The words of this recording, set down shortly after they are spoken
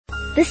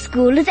the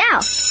school is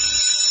out.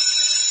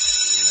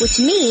 Which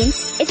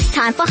means it's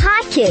time for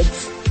Hi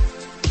Kids.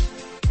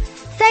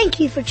 Thank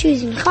you for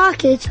choosing Hi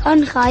Kids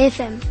on Hi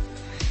FM.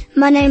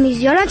 My name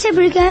is Jonathan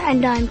Brugge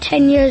and I'm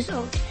 10 years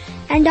old.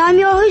 And I'm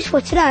your host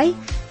for today.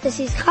 This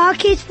is Hi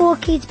Kids for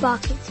Kids by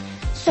Kids.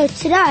 So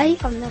today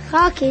on the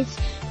Hi Kids,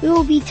 we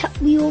will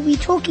be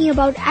talking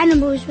about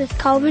animals with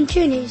Calvin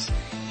Tuniz.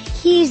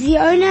 He is the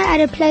owner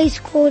at a place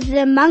called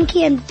the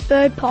Monkey and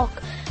Bird Park.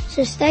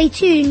 So stay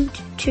tuned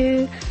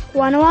to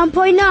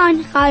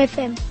 101.9 Hi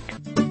FM.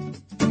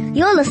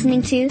 You're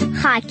listening to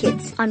Hi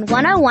Kids on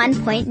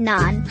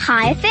 101.9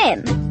 Hi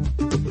FM.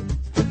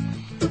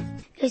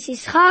 This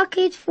is Hi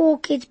Kids for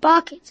Kids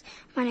by Kids.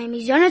 My name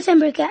is Jonathan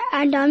Brugge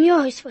and I'm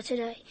your host for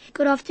today.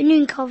 Good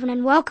afternoon, Calvin,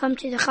 and welcome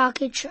to the Hi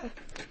Kids show.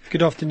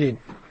 Good afternoon.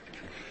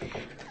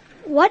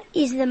 What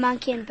is the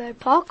Monkey and Bird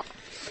Park?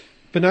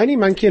 Benoni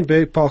Monkey and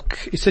Bird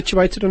Park is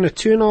situated on a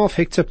 2.5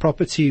 hectare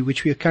property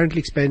which we are currently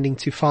expanding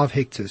to 5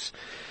 hectares.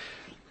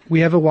 We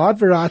have a wide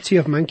variety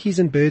of monkeys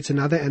and birds and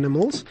other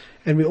animals,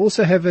 and we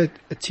also have a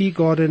tea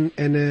garden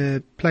and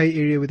a play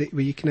area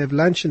where you can have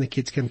lunch and the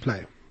kids can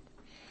play.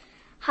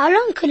 How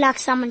long could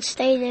someone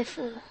stay there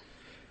for?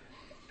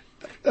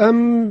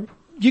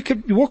 You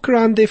could walk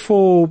around there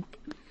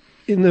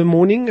in the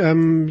morning.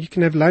 You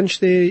can have lunch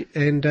there,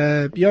 and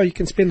you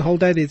can spend the whole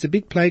day. There's a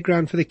big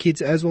playground for the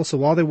kids as well. So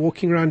while they're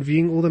walking around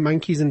viewing all the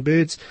monkeys and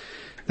birds,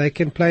 they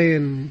can play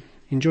and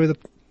enjoy the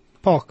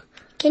park.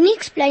 Can you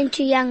explain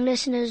to young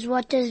listeners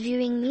what does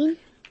viewing mean?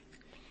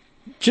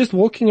 Just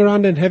walking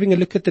around and having a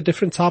look at the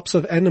different types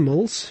of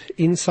animals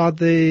inside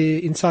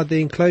the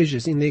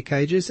enclosures, in their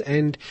cages,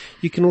 and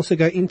you can also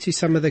go into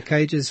some of the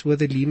cages with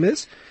the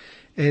lemurs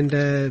and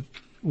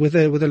with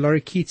the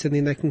lorikeets, and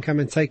then they can come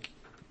and take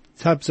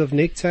tubs of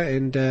nectar,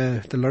 and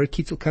the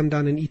lorikeets will come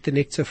down and eat the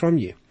nectar from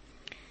you.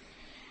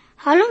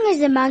 How long has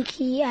the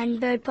Monkey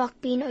and Bird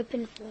Park been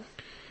open for?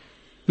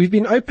 We've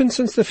been open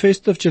since the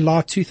 1st of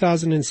July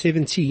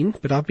 2017,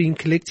 but I've been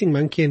collecting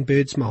monkey and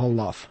birds my whole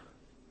life.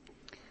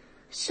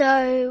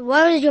 So,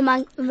 what did your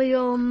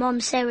mom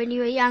say when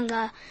you were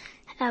younger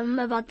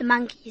about the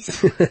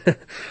monkeys?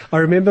 I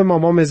remember my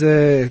mom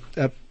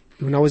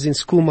when I was in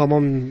school, my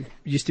mom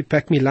used to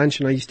pack me lunch,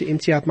 and I used to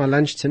empty out my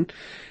lunch tin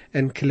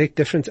and collect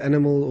different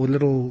animal or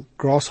little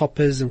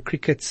grasshoppers and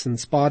crickets and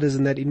spiders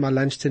and that in my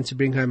lunch tin to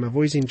bring home. I've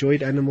always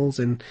enjoyed animals,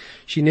 and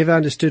she never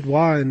understood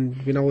why, and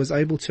when I was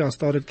able to, I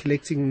started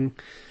collecting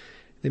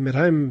them at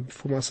home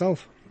for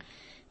myself.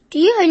 Do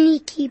you only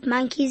keep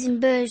monkeys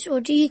and birds, or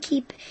do you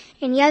keep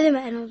any other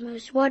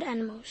animals? What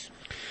animals?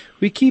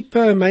 We keep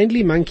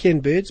mainly monkey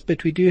and birds,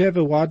 but we do have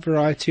a wide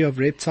variety of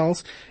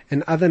reptiles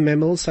and other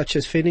mammals such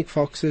as fennec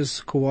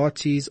foxes,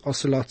 coatis,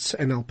 ocelots,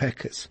 and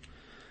alpacas.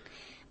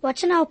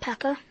 What's an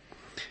alpaca?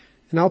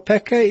 An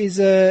alpaca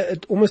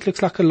it almost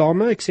looks like a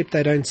llama, except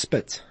they don't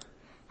spit.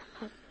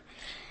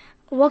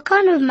 What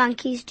kind of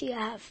monkeys do you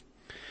have?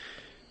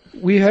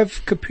 We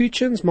have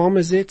capuchins,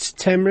 marmosets,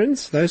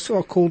 tamarins. Those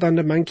are called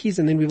under monkeys.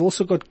 And then we've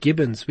also got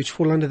gibbons, which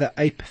fall under the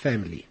ape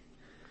family.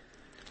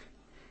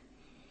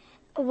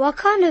 What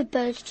kind of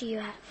birds do you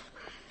have?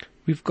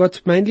 We've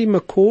got mainly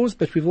macaws,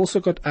 but we've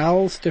also got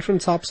owls,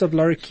 different types of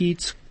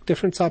lorikeets,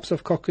 different types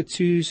of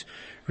cockatoos,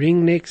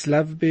 ringnecks,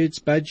 lovebirds,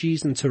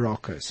 budgies, and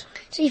turacos.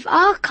 So if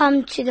I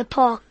come to the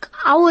park,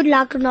 I would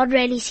not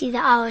really see the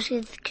owls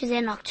because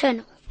they're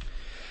nocturnal.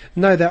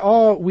 No, they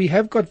are. We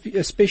have got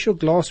a special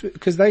glass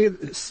because they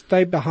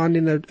stay behind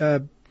in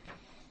a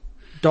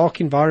dark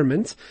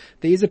environment.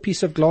 There is a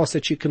piece of glass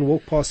that you can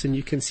walk past and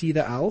you can see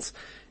the owls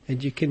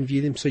and you can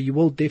view them. So you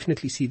will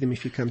definitely see them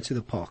if you come to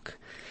the park.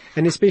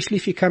 And especially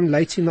if you come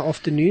late in the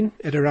afternoon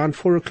at around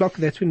 4 o'clock,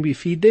 that's when we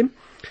feed them.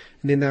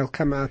 And then they'll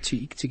come out to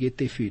get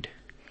their food.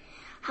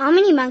 How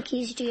many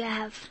monkeys do you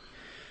have?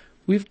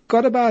 We've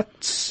got about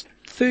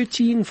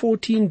 13,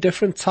 14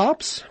 different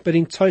types, but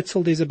in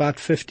total there's about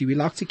 50. We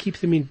like to keep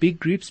them in big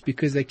groups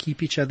because they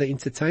keep each other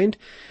entertained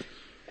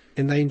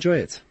and they enjoy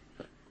it.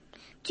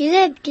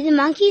 Do the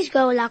monkeys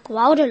go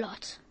wild a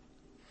lot?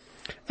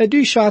 They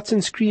do shout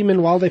and scream,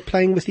 and while they're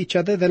playing with each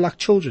other, they're like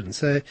children.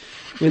 So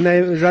when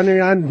they run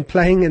around and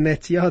playing and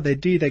that, they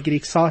do. They get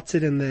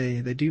excited and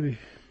they do.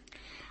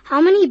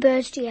 How many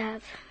birds do you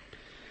have?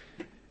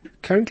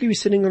 Currently we're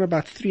sitting on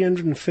about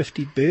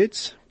 350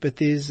 birds, but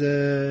there's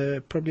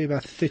probably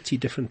about 30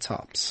 different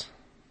types.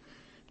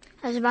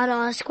 I was about to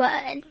ask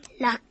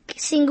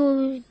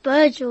single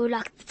birds or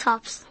the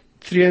types?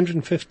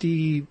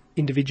 350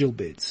 individual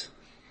birds.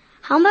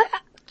 How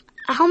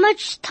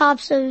much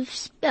types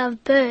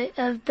of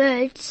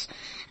birds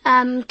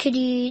do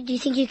you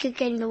think you could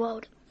get in the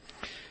world?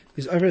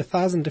 There's over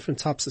 1,000 different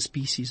types of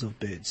species of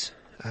birds.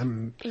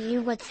 And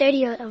you've got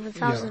 30 of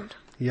 1,000.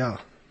 Yeah.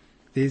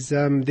 There's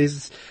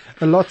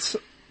a lot.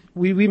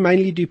 We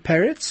mainly do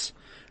parrots,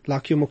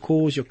 like your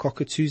macaws, your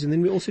cockatoos, and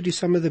then we also do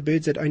some of the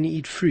birds that only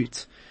eat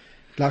fruit,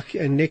 like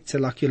nectar,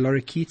 like your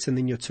lorikeets, and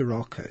then your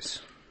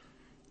turacos.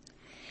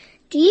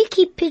 Do you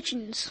keep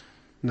pigeons?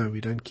 No,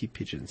 we don't keep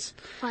pigeons.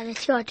 Why, they're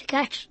too hard to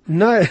catch.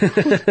 No.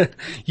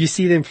 You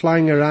see them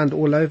flying around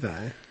all over.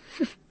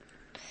 Eh?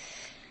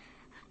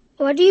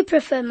 What do you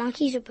prefer,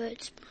 monkeys or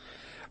birds?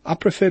 I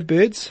prefer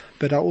birds,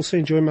 but I also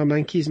enjoy my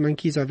monkeys.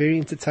 Monkeys are very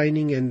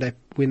entertaining, and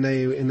when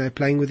they're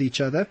playing with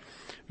each other.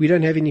 We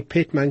don't have any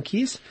pet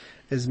monkeys,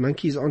 as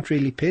monkeys aren't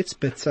really pets,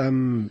 but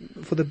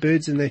for the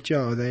birds in that,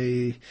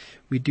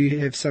 we do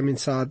have some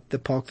inside the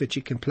park that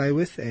you can play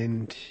with,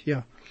 and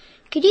yeah.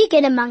 Could you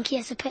get a monkey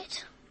as a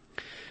pet?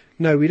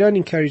 No, we don't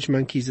encourage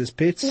monkeys as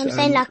pets. I'm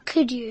saying, like,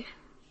 could you?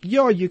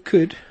 Yeah, you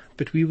could,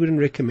 but we wouldn't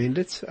recommend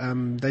it.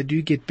 They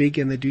do get big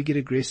and they do get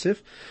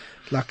aggressive.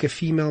 Like a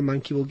female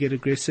monkey will get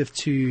aggressive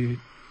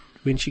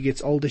when she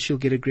gets older, she'll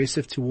get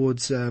aggressive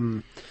towards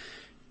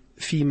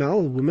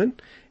female women,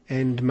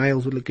 and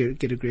males will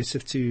get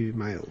aggressive to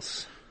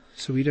males.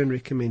 So we don't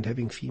recommend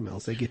having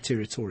females. They get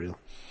territorial.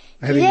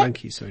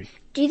 Monkeys, sorry.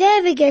 Do they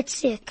ever get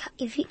sick?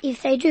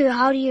 If they do,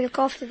 how do you look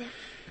after them?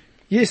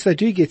 Yes, they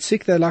do get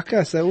sick. They're like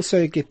us. They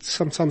also get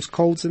sometimes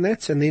colds and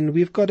that. And then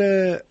we've got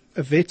a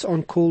vet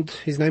on called,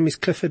 his name is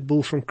Clifford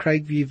Bull from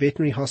Craigview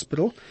Veterinary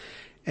Hospital.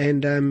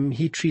 And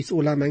he treats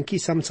all our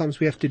monkeys. Sometimes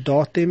we have to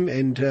dart them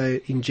and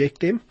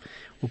inject them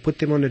or put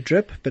them on a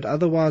drip. But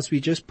otherwise,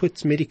 we just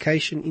put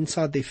medication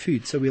inside their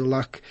food. So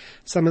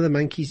some of the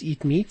monkeys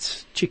eat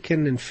meat,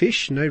 chicken and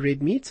fish, no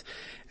red meat.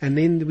 And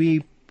then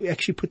we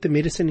actually put the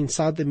medicine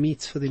inside the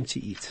meat for them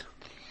to eat.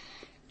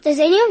 Does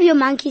any of your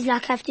monkeys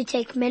have to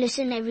take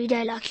medicine every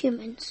day like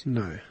humans?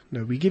 No.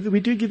 We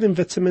do give them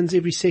vitamins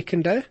every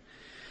second day.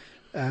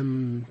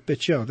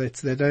 But yeah,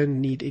 they don't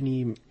need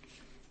any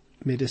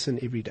medicine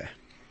every day.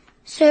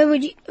 So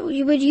would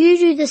you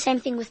do the same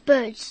thing with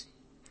birds?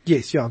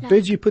 Yes, yeah. No.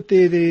 Birds, you put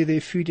their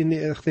food in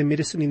their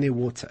medicine in their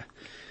water.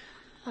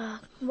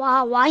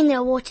 Why in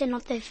their water,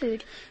 not their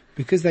food?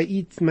 Because they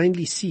eat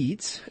mainly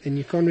seeds, and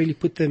you can't really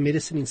put the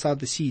medicine inside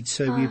the seeds.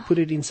 So we put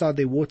it inside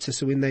their water,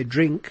 so when they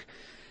drink,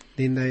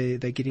 then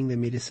they're getting the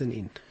medicine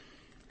in.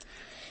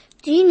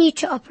 Do you need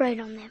to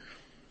operate on them?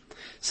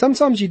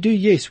 Sometimes you do,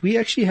 yes. We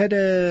actually had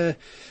a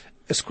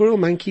squirrel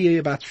monkey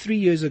about 3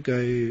 years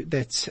ago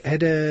that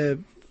had a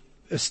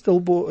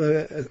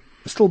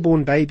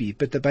stillborn baby,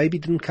 but the baby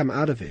didn't come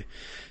out of her.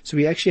 So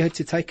we actually had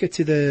to take her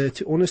to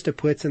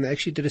Ornisterpoort, and they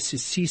actually did a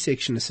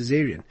C-section, a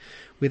cesarean,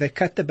 where they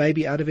cut the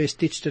baby out of her,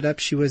 stitched it up.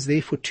 She was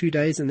there for 2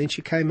 days, and then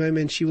she came home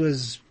and she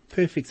was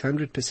perfect,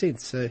 100%.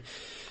 So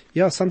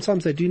yeah,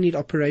 sometimes they do need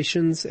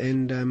operations,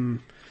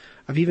 and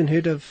I've even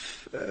heard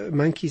of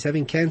monkeys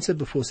having cancer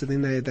before, so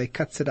then they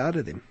cut it out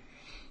of them.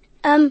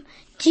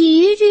 Do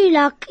you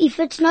do if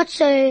it's not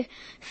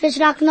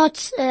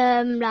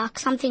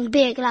something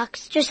big,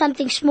 just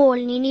something small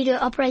and you need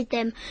to operate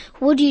them,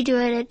 would you do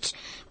it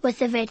with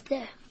the vet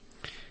there?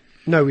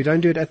 No, we don't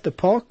do it at the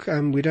park.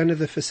 We don't have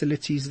the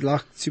facilities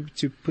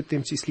to put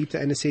them to sleep, the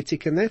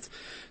anesthetic and that.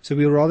 So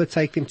we'll rather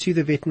take them to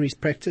the veterinary's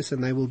practice,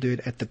 and they will do it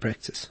at the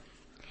practice.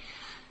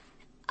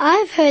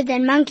 I've heard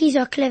that monkeys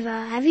are clever.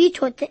 Have you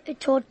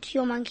taught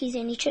your monkeys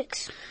any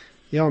tricks?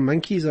 Yeah,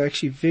 monkeys are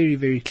actually very,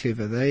 very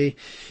clever.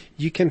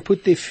 You can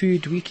put their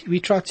food, we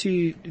try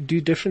to do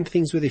different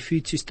things with their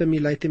food to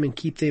stimulate them and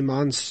keep their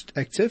minds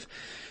active.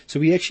 So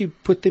we actually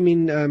put them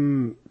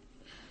in,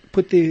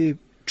 put their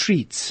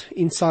treats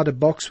inside a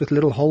box with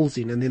little holes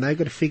in, and then they've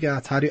got to figure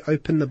out how to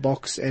open the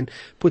box and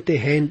put their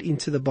hand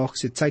into the box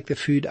to take the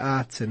food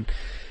out, and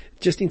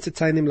just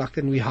entertain them like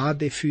that. And we hide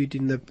their food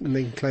in the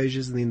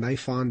enclosures, and then they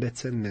find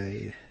it,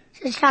 and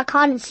so it's like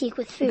hide and seek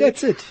with food.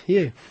 That's it,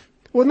 yeah.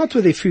 Well, not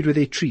with their food, with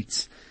their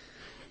treats.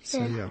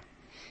 So, yeah.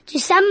 Do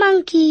some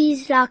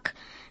monkeys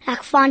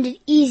find it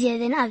easier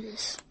than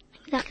others?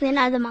 Than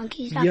other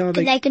monkeys?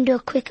 They can do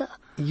it quicker?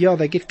 Yeah,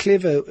 they get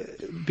clever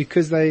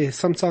because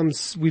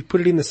sometimes we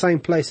put it in the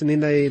same place, and then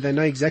they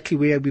know exactly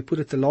where we put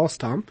it the last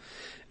time,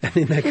 and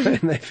then they go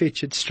and they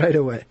fetch it straight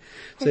away.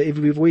 So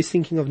we're always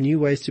thinking of new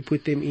ways to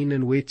put them in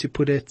and where to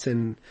put it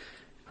and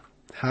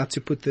how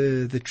to put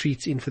the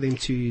treats in for them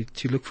to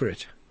look for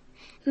it.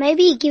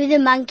 Maybe give the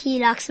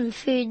monkey some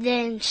food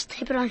there and just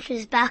tape it onto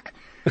his back.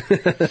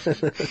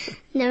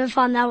 Never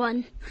found that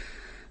one.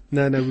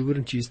 No, we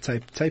wouldn't use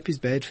tape. Tape is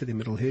bad for them.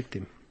 It'll hurt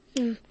them.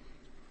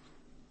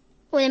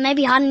 Or they may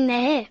be hiding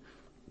their hair.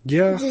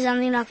 Yeah. Or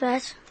something like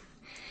that.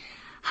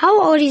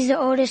 How old is the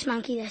oldest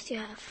monkey that you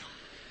have?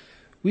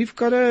 We've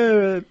got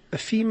a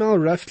female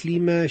ruffed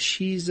lemur.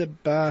 She's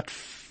about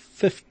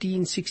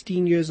 15,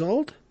 16 years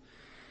old.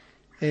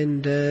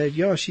 And,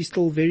 she's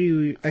still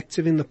very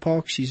active in the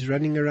park. She's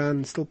running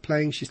around, still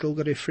playing. She's still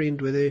got her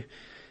friend with her.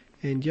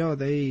 And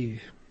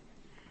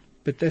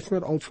but that's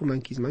not old for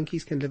monkeys.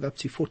 Monkeys can live up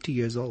to 40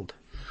 years old.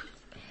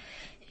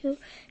 Do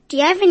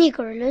you have any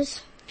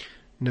gorillas?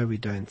 No, we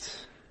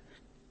don't.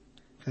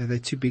 They're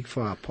too big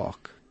for our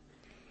park.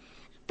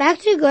 Back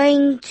to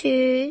going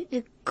to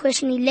the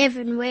question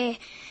 11, where,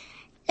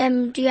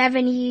 do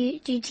you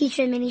teach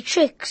them any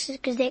tricks?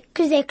 Because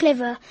they're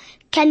clever.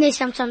 Can they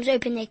sometimes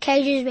open their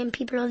cages when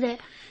people are there?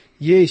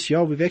 Yes,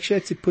 yeah. We've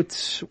actually had to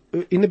put,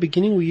 in the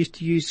beginning we used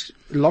to use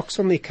locks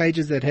on their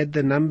cages that had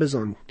the numbers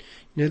on.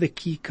 You know, the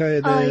key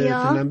code,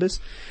 the numbers.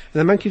 And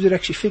the monkeys would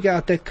actually figure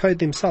out that code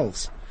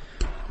themselves.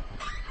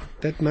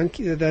 That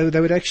monkey, they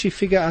would actually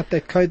figure out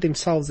that code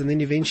themselves and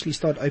then eventually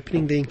start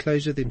opening the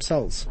enclosure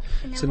themselves.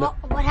 And So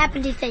what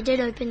happened if they did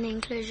open the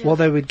enclosure? well,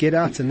 they would get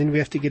out and then we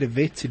have to get a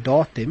vet to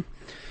dart them.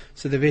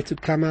 So the vet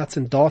would come out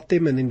and dart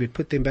them and then we'd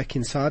put them back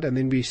inside and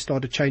then we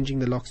started changing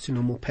the locks to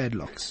normal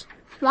padlocks.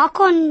 Why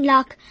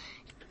can't,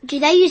 do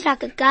they use a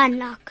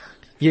gun,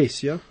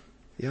 Yes, yeah.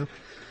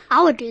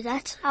 I would do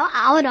that.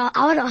 I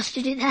would ask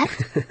to do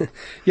that.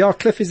 Yeah,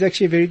 Cliff is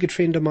actually a very good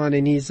friend of mine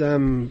and he's,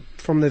 from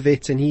the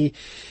vet and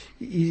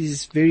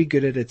he's very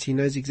good at it. He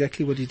knows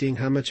exactly what he's doing,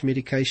 how much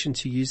medication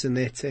to use and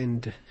that,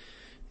 and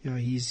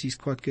he's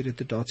quite good at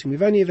the darting.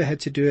 We've only ever had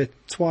to do it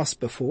twice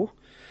before.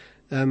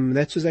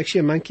 That was actually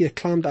a monkey that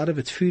climbed out of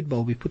its food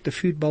bowl. We put the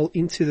food bowl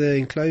into the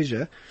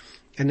enclosure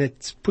and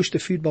it pushed the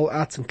food bowl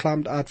out and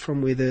climbed out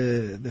from where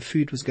the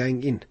food was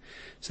going in.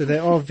 So they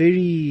are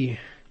very,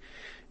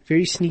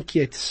 very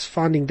sneaky at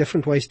finding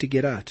different ways to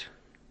get out.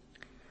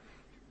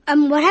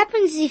 What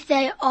happens if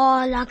they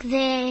are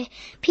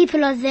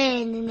people are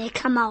there and then they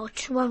come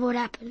out? What would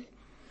happen?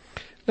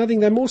 Nothing.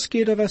 They're more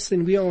scared of us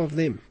than we are of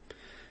them.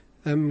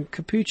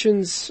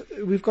 Capuchins,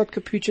 we've got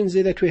capuchins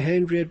there that were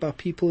hand reared by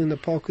people in the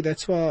park.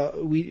 That's why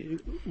we'll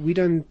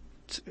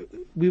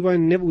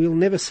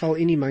never sell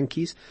any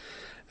monkeys.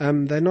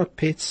 They're not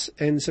pets,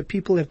 and so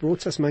people have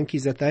brought us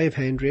monkeys that they have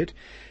hand reared.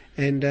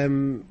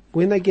 And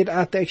when they get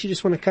out, they actually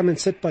just want to come and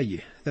sit by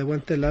you. They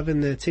want the love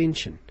and the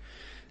attention.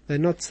 They're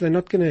not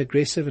going to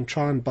aggressive and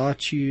try and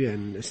bite you,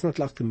 and it's not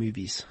like the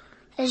movies.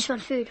 They just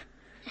want food.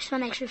 They just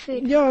want extra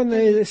food. Yeah, and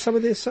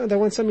they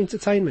want some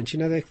entertainment.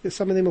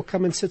 Some of them will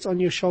come and sit on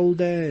your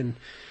shoulder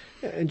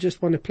and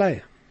just want to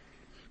play.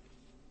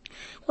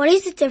 What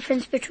is the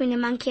difference between a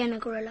monkey and a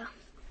gorilla?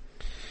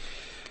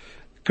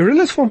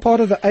 Gorillas form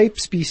part of the ape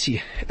species,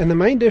 and the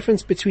main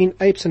difference between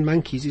apes and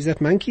monkeys is that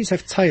monkeys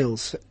have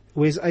tails,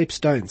 whereas apes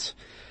don't.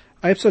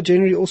 Apes are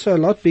generally also a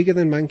lot bigger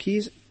than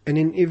monkeys, and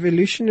in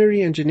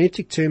evolutionary and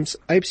genetic terms,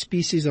 ape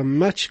species are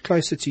much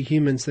closer to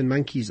humans than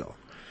monkeys are.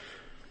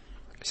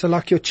 So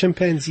like your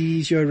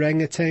chimpanzees, your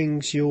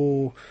orangutans,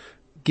 your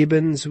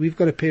gibbons, we've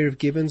got a pair of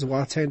gibbons,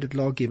 white-handed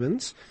law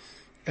gibbons,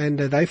 and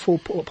they fall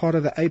part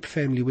of the ape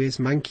family, whereas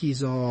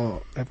monkeys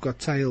have got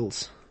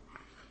tails.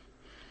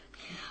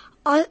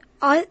 Are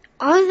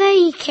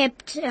they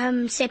kept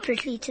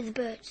separately to the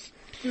birds,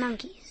 the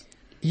monkeys?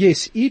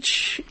 Yes,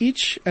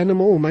 each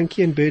animal,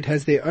 monkey and bird,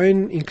 has their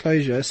own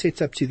enclosure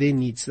set up to their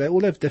needs. They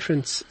all have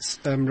different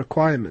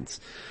requirements.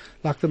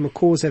 Like the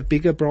macaws have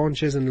bigger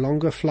branches and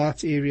longer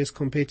flight areas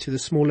compared to the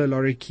smaller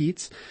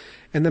lorikeets,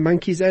 and the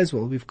monkeys as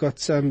well. We've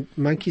got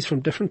monkeys from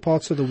different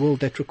parts of the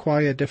world that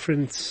require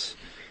different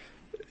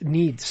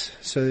needs.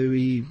 So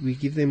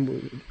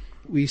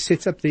we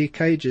set up their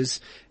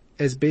cages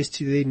as best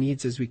to their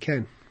needs as we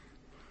can.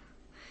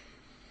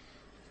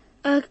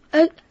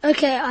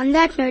 Okay, on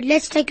that note,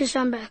 let's take a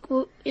song break.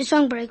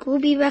 We'll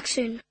be back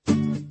soon.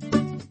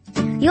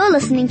 You're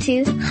listening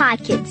to Hi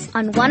Kids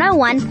on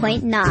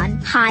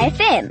 101.9 Hi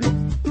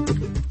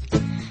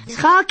FM. It's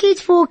Hi Kids,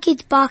 for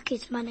Kids, by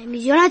Kids. My name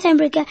is Jonathan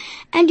Bricker,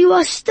 and you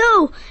are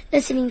still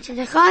listening to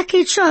the Hi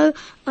Kids show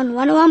on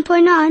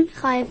 101.9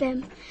 Hi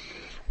FM.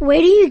 Where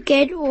do you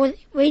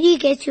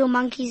get your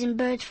monkeys and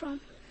birds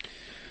from?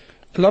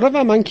 A lot of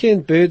our monkey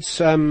and birds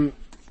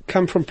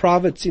come from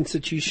private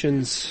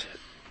institutions,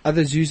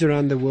 other zoos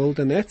around the world,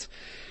 and that.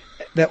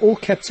 They're all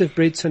captive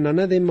bred, so none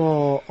of them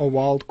are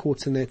wild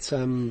caught, and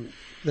that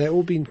they're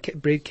all been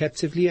bred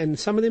captively, and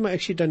some of them are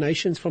actually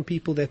donations from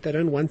people that they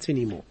don't want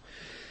anymore.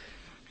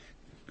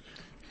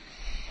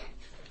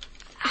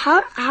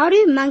 How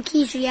do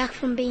monkeys react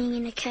from being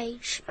in a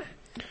cage?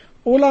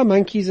 All our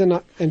monkeys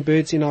and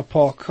birds in our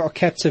park are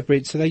captive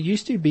bred, so they're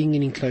used to being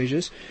in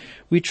enclosures.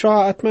 We try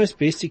our utmost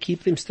best to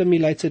keep them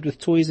stimulated with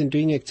toys and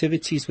doing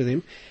activities with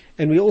them.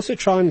 And we also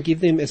try and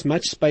give them as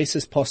much space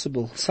as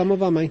possible. Some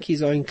of our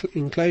monkeys are in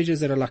enclosures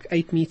that are like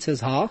 8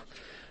 meters high,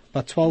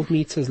 about 12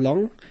 meters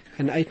long,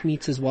 and 8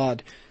 meters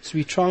wide. So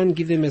we try and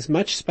give them as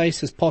much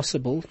space as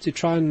possible to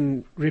try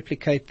and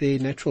replicate their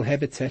natural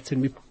habitat.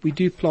 And we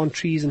do plant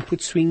trees and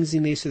put swings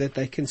in there so that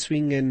they can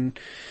swing and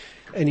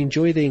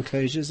enjoy the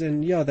enclosures.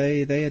 And yeah,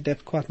 they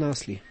adapt quite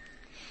nicely.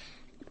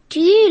 Do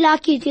you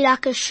do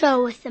a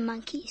show with the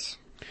monkeys?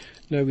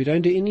 No, we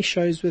don't do any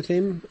shows with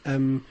them.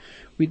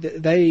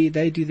 They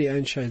do their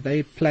own shows.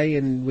 They play,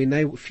 and when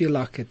they feel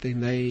like it,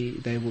 then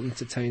they will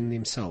entertain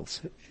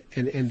themselves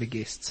and the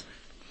guests.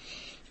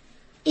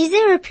 Is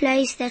there a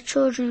place that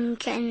children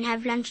can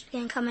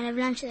come and have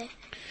lunch there?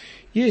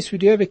 Yes, we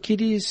do have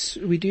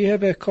we do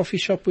have a coffee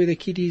shop where the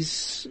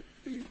kiddies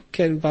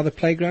can, by the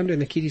playground,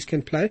 and the kiddies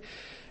can play.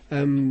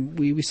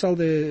 We sell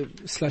the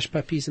slush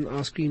puppies and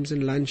ice creams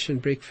and lunch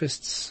and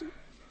breakfasts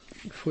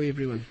for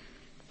everyone.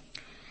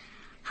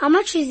 How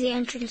much is the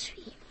entrance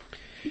fee?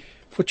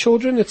 For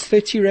children, it's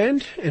 30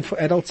 Rand, and for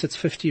adults, it's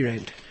 50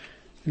 Rand.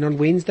 And on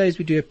Wednesdays,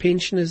 we do a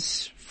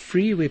pensioners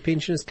free, where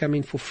pensioners come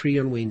in for free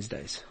on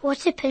Wednesdays.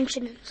 What's a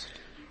pensioners?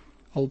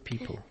 Old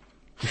people.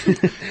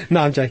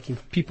 No, I'm joking.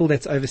 People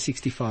that's over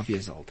 65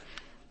 years old.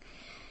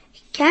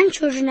 Can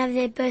children have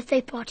their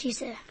birthday parties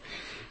there?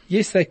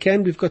 Yes, they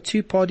can. We've got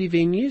 2 party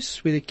venues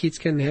where the kids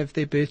can have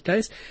their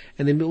birthdays,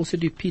 and then we also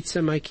do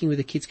pizza making where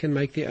the kids can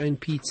make their own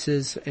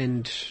pizzas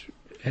and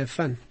have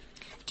fun.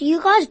 Do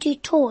you guys do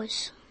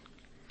tours?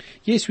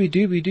 Yes, we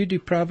do. We do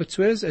private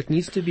tours. It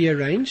needs to be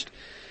arranged.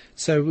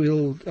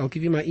 So I'll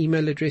give you my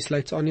email address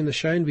later on in the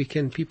show, and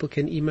people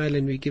can email,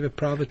 and we give a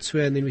private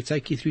tour, and then we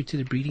take you through to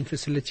the breeding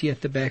facility at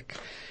the back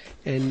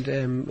and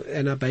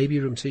our baby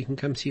room so you can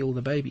come see all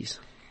the babies.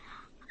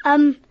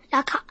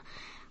 Like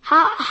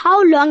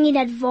how long in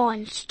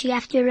advance do you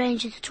have to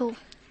arrange the tour?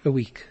 A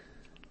week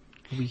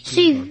in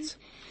advance.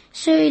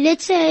 So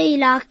let's say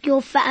like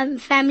your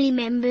family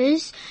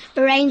members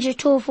arrange a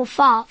tour for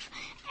 5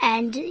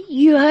 and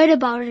you heard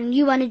about it and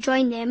you want to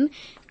join them.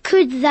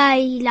 Could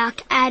they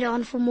like add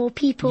on for more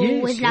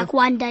people with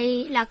 1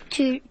 day, like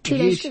two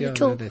days for the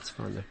tour? No, that's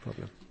fine, no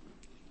problem.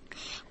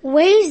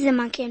 Where is the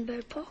Monkey and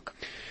Bird Park?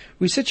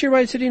 We're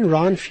situated in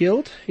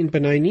Rhinefield in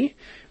Benoni.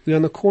 We're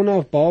on the corner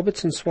of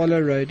Barbett's and Swallow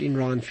Road in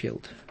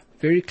Rhinefield,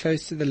 very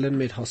close to the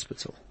Linmed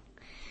Hospital.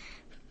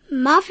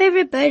 My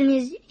favorite bird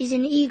is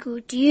an eagle.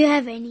 Do you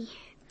have any?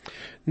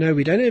 No,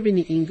 we don't have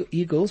any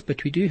eagles,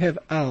 but we do have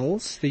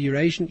owls, the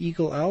Eurasian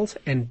eagle owls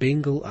and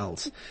Bengal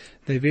owls.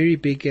 They're very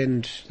big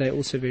and they're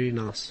also very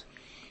nice.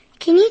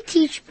 Can you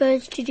teach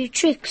birds to do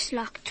tricks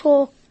like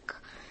talk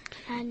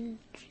and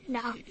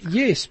like...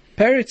 Yes,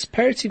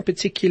 parrots in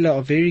particular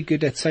are very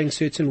good at saying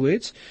certain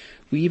words.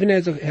 We even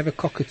have a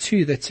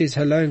cockatoo that says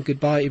hello and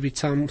goodbye every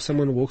time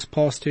someone walks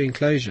past her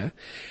enclosure.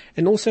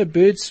 And also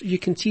birds, you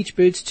can teach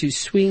birds to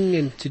swing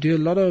and to do a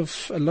lot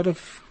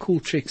of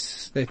cool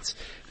tricks that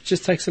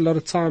just takes a lot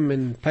of time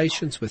and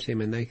patience with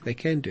them, and they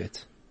can do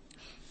it.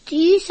 Do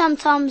you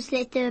sometimes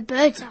let the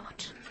birds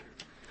out?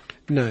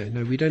 No,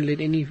 we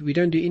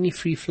don't do any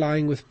free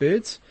flying with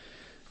birds.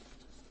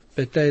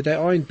 But they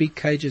are in big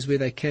cages where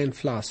they can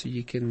fly, so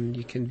you can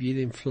view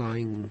them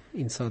flying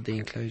inside the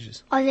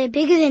enclosures. Are they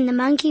bigger than the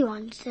monkey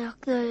ones,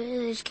 like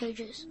those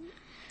cages?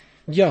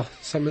 Yeah,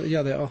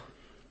 they are.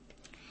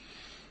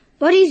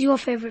 What is your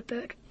favorite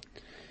bird?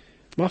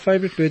 My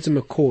favorite bird's a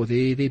macaw.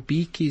 Their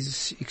beak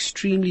is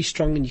extremely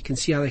strong, and you can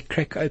see how they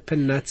crack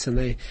open nuts, and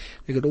they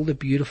got all the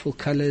beautiful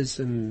colors,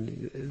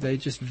 and they're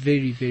just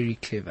very, very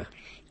clever.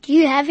 Do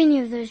you have any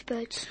of those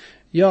birds?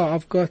 Yeah,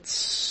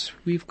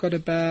 we've got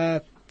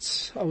about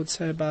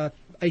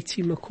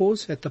 80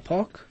 macaws at the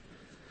park.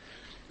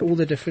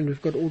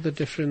 We've got all the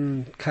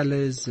different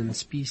colors and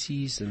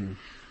species and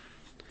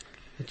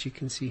that you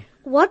can see.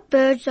 What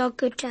birds are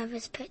good to have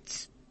as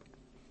pets?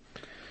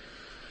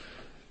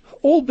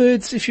 All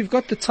birds, if you've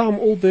got the time,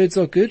 all birds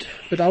are good,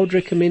 but I would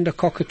recommend a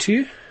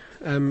cockatoo.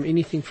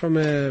 Anything from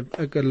a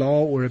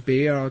galah or a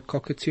bear or a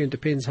cockatoo, it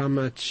depends how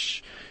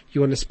much you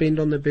want to spend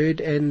on the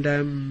bird and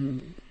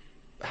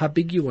how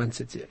big you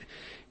want it.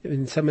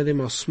 And some of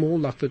them are small,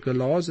 like the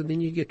galahs, and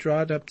then you get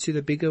right up to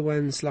the bigger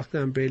ones, like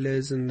the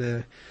umbrellas and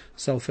the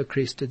sulfur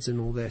cresteds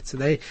and all that. So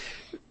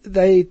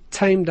they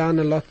tame down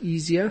a lot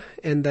easier,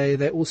 and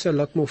they're also a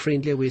lot more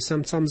friendlier, where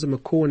sometimes a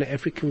macaw and an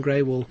African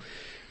grey will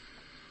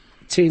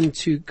tend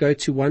to go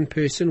to one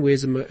person,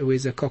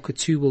 whereas a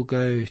cockatoo will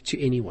go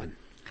to anyone.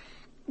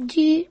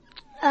 Do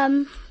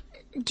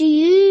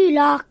you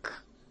like...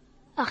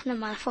 Oh,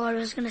 no, I forgot what I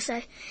was going to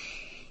say.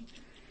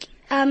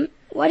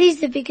 What is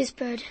the biggest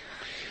bird?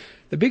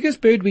 The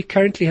biggest bird we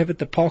currently have at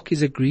the park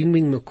is a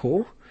green-winged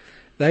macaw.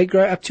 They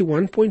grow up to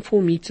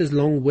 1.4 meters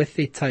long with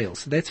their tail.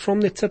 So that's from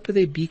the tip of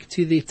their beak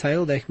to their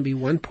tail. They can be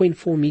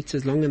 1.4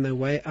 meters long and they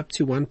weigh up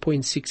to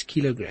 1.6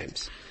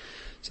 kilograms.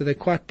 So they're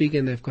quite big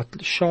and they've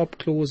got sharp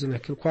claws and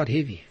they're quite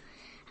heavy.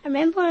 I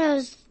remember what I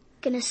was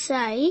going to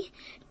say.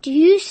 Do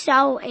you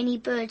sell any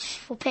birds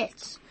for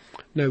pets?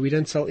 No, we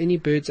don't sell any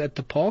birds at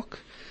the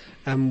park.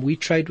 We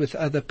trade with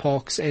other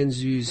parks and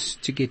zoos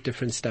to get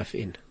different stuff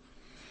in.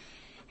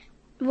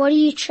 What do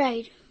you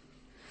trade?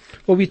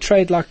 Well, we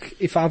trade, like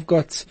if I've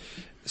got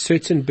a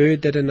certain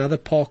bird that another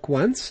park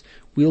wants,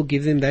 we'll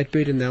give them that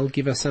bird and they'll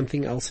give us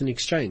something else in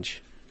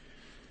exchange.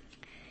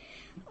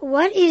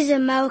 Why is the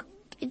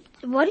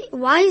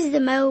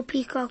male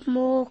peacock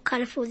more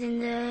colorful than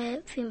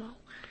the female?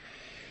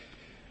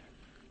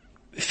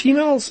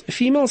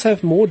 Females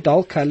have more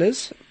dull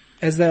colors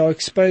as they are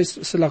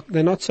exposed, so like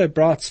they're not so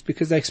bright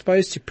because they're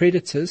exposed to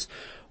predators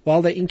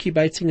while they're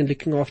incubating and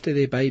looking after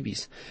their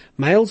babies.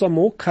 Males are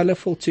more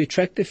colorful to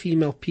attract the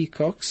female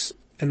peacocks,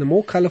 and the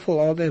more colorful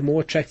are they, the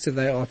more attractive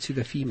they are to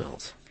the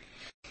females.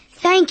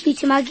 Thank you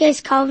to my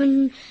guest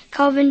Calvin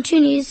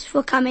Tuniz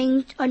for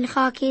coming on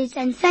Car Kids,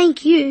 and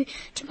thank you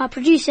to my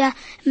producer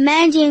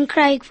Mandy and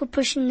Craig for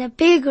pushing the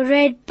big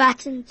red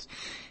buttons.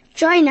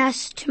 Join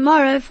us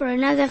tomorrow for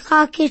another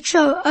Car Kids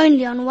show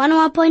only on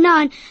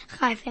 101.9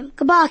 Chai FM.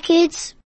 Goodbye, kids.